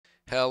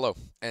Hello,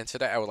 and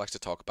today I would like to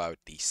talk about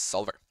the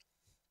solver.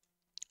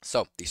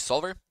 So, the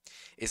solver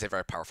is a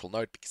very powerful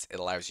node because it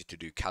allows you to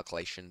do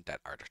calculations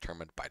that are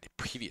determined by the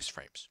previous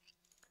frames.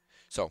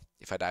 So,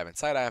 if I dive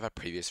inside, I have a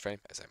previous frame,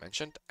 as I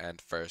mentioned, and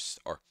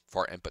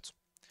four inputs.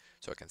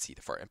 So I can see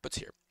the four inputs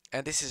here.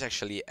 And this is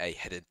actually a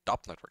hidden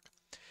top network,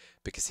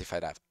 because if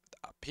I dive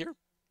up here,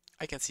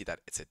 I can see that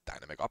it's a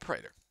dynamic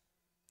operator.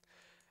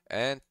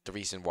 And the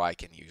reason why I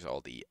can use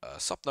all the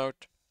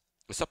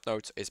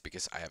subnodes is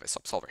because I have a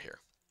subsolver here.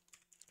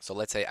 So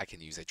let's say I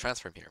can use a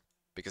transform here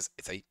because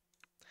it's a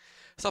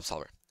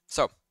subsolver.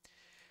 So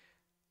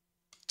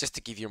just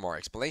to give you more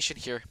explanation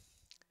here,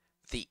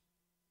 the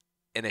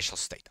initial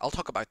state. I'll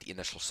talk about the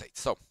initial state.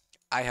 So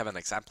I have an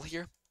example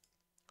here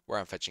where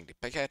I'm fetching the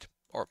pighead,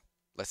 or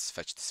let's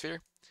fetch the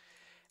sphere,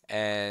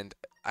 and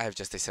I have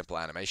just a simple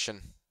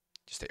animation,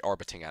 just a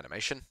orbiting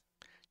animation,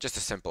 just a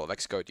simple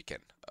VX code. You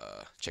can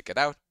check it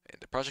out in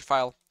the project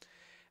file.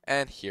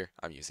 And here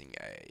I'm using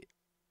a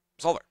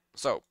solver.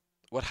 So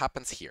what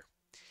happens here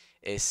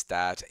is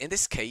that in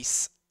this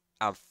case,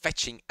 I'm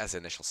fetching as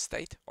initial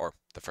state, or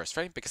the first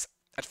frame, because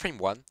at frame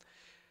 1,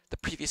 the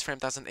previous frame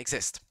doesn't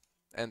exist.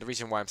 And the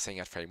reason why I'm saying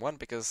at frame 1,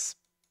 because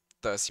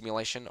the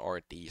simulation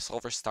or the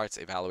solver starts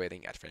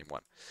evaluating at frame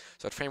 1.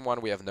 So at frame 1,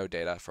 we have no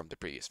data from the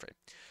previous frame.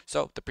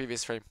 So the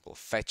previous frame will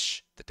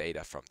fetch the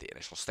data from the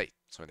initial state.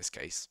 So in this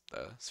case,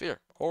 the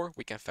sphere, or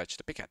we can fetch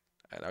the pighead.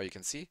 And now you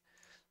can see,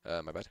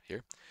 my bad,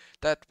 here,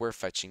 that we're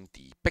fetching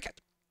the pighead.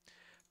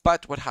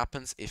 But what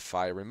happens if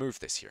I remove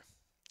this here?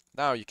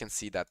 Now you can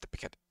see that the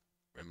pighead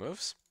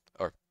removes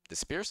or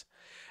disappears,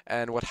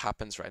 and what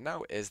happens right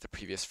now is the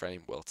previous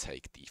frame will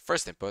take the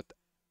first input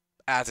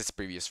as its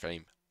previous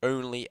frame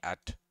only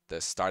at the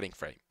starting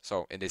frame.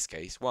 So in this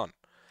case, 1.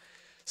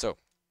 So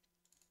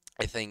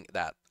I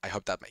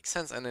hope that makes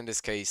sense, and in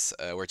this case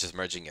we're just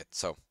merging it.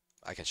 So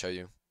I can show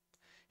you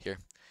here.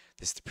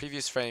 This is the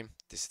previous frame,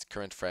 this is the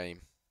current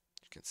frame.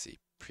 You can see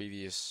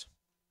previous,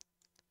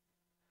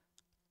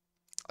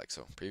 like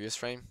so, previous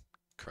frame,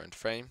 current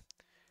frame,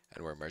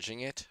 and we're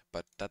merging it,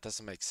 but that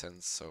doesn't make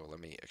sense, so let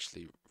me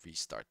actually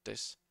restart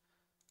this.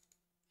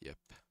 Yep.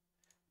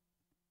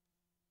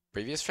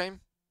 Previous frame,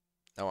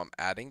 now I'm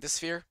adding the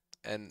sphere,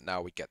 and now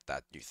we get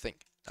that new thing.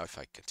 Now if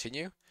I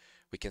continue,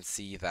 we can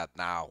see that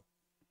now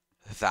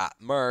that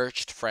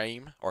merged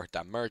frame, or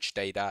that merged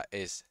data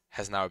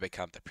has now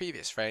become the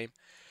previous frame,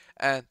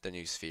 and the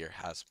new sphere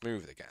has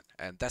moved again,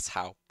 and that's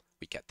how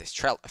we get this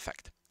trail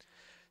effect.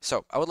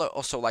 So I would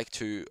also like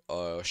to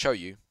show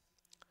you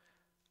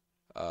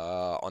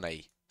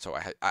so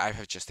I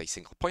have just a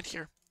single point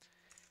here,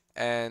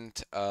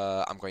 and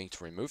I'm going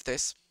to remove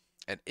this,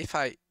 and if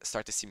I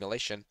start the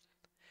simulation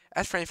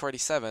at frame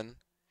 47,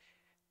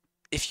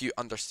 if you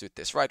understood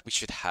this right, we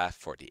should have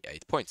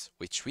 48 points,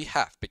 which we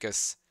have,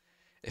 because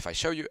if I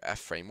show you at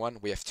frame 1,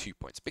 we have 2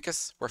 points,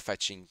 because we're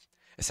fetching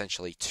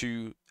essentially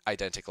 2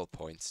 identical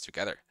points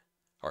together,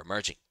 or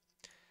merging.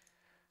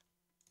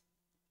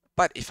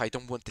 But if I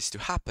don't want this to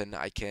happen,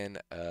 I can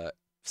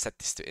set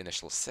this to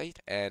initial state,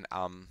 and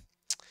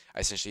I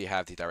essentially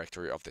have the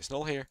directory of this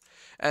null here,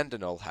 and the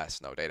null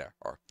has no data,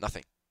 or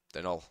nothing.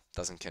 The null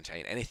doesn't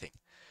contain anything.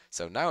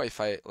 So now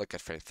if I look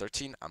at frame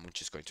 13, I'm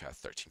just going to have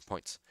 13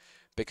 points,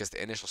 because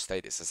the initial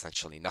state is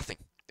essentially nothing.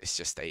 It's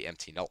just a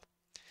empty null.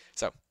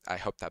 So I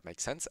hope that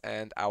makes sense,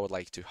 and I would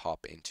like to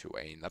hop into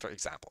another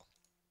example,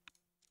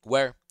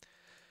 where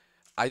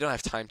I don't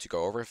have time to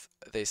go over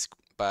this,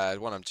 but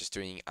what I'm just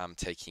doing, I'm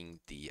taking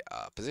the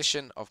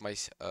position of my,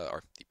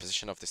 or the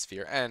position of the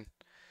sphere, and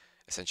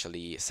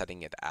essentially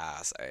setting it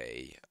as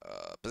a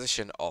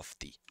position of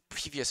the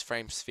previous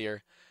frame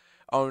sphere,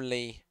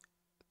 only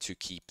to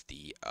keep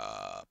the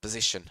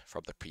position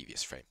from the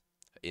previous frame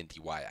in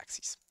the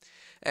y-axis.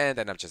 And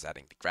then I'm just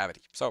adding the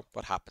gravity. So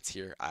what happens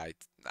here, I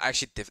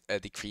actually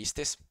decreased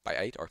this by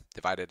 8, or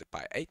divided it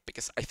by 8,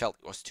 because I felt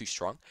it was too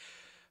strong.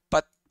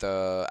 But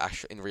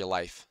actually in real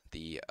life,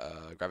 the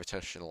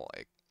gravitational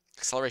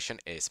acceleration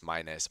is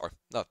minus, or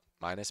not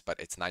minus, but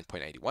it's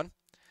 9.81.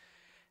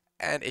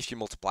 And if you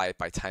multiply it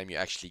by time, you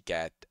actually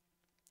get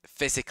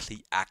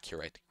physically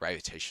accurate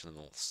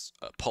gravitational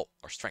pull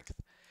or strength.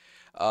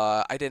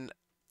 I didn't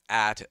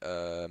add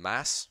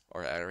mass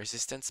or air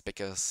resistance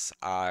because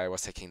I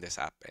was taking this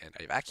up in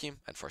a vacuum,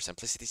 and for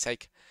simplicity's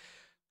sake.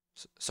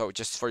 So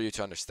just for you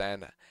to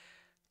understand,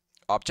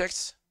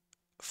 objects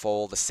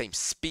fall the same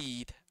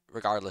speed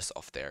regardless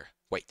of their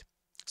weight.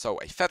 So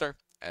a feather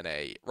and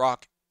a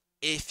rock,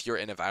 if you're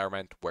in an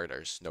environment where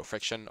there's no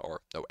friction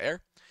or no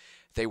air,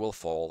 they will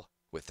fall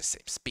with the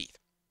same speed.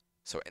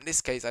 So in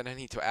this case, I don't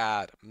need to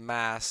add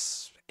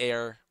mass,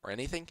 air, or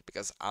anything,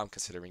 because I'm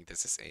considering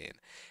this is in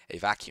a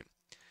vacuum.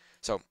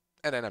 So,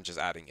 and then I'm just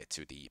adding it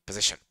to the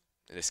position.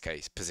 In this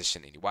case,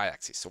 position in the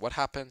y-axis. So what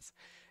happens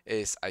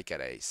is I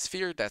get a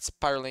sphere that's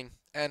spiraling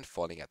and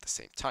falling at the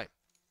same time.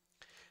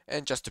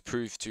 And just to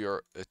prove to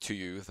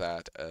you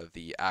that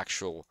the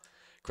actual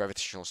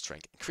gravitational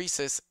strength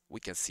increases,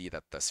 we can see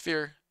that the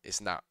sphere is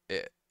now,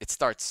 it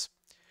starts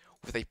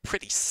with a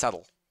pretty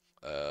subtle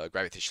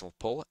gravitational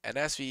pull, and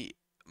as we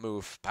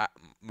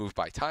move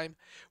by time,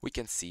 we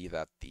can see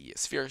that the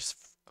sphere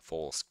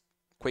falls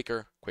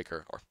quicker,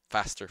 or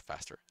faster,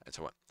 and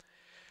so on.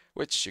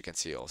 Which you can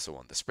see also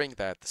on the spring,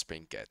 that the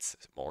spring gets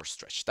more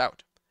stretched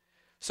out.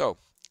 So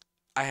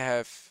I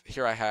have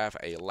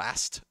a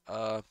last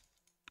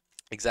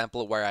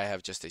example where I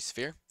have just a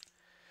sphere.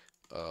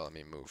 Let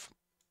me move,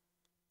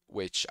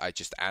 which I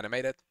just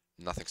animated,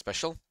 nothing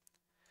special.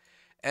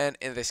 And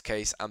in this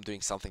case, I'm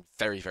doing something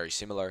very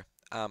similar.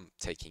 I'm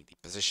taking the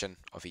position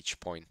of each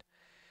point,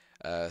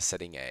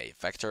 setting a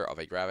vector of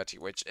a gravity,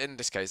 which in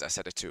this case I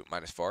set it to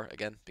 -4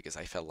 again, because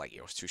I felt like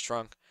it was too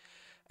strong.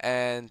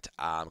 And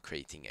I'm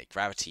creating a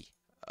gravity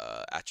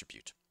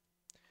attribute.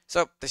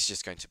 So this is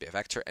just going to be a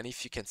vector, and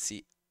if you can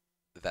see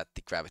that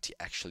the gravity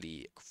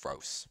actually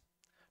grows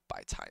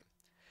by time.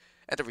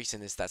 And the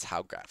reason is that's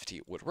how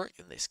gravity would work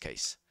in this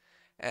case.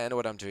 And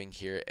what I'm doing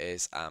here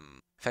is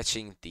I'm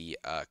fetching the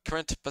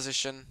current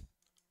position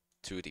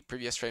to the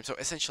previous frame. So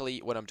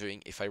essentially what I'm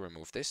doing, if I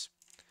remove this,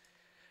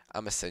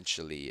 I'm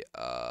essentially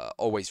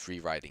always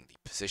rewriting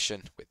the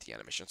position with the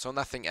animation. So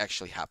nothing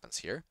actually happens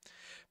here.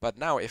 But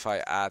now if I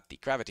add the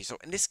gravity, so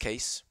in this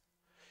case,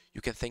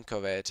 you can think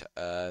of it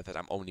that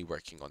I'm only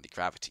working on the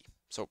gravity.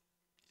 So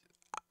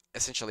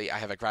essentially I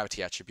have a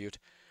gravity attribute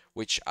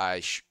which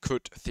I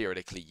could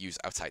theoretically use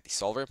outside the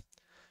solver.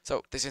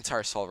 So this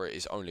entire solver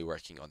is only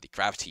working on the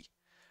gravity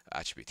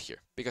attribute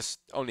here, because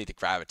only the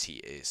gravity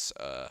is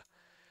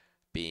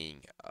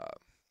being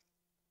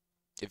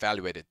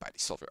evaluated by the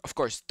solver. Of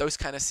course, those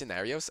kind of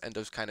scenarios and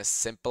those kind of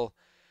simple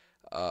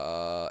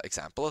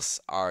examples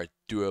are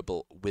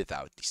doable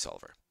without the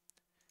solver,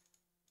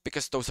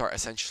 because those are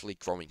essentially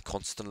growing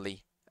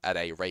constantly at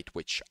a rate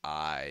which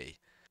I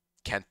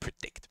can't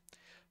predict.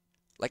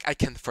 Like I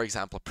can, for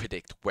example,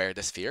 predict where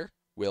the sphere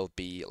will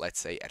be, let's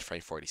say, at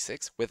frame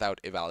 46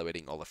 without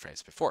evaluating all the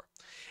frames before.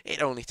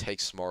 It only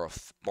takes more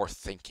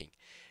thinking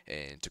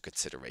into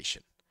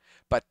consideration.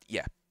 But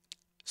yeah,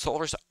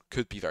 solvers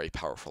could be very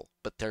powerful,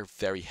 but they're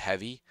very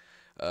heavy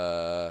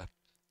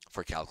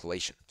for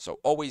calculation. So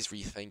always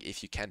rethink.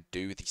 If you can't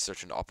do the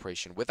certain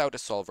operation without a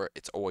solver,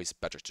 it's always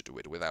better to do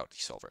it without the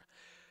solver.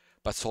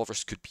 But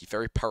solvers could be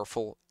very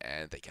powerful,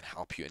 and they can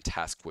help you in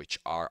tasks which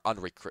are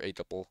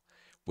unrecreatable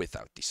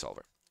without the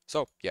solver.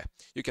 So yeah,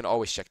 you can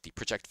always check the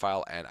project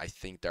file, and I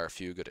think there are a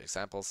few good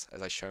examples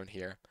as I've shown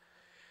here.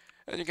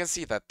 And you can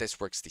see that this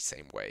works the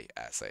same way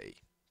as a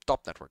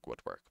top network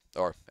would work,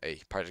 or a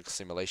particle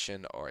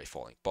simulation, or a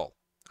falling ball.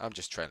 I'm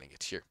just trailing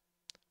it here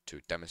to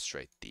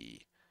demonstrate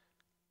the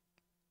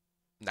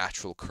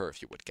natural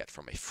curve you would get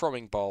from a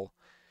throwing ball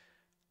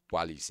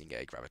while using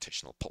a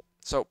gravitational pull.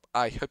 So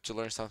I hope to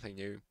learn something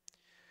new,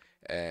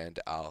 and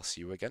I'll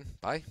see you again.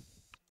 Bye.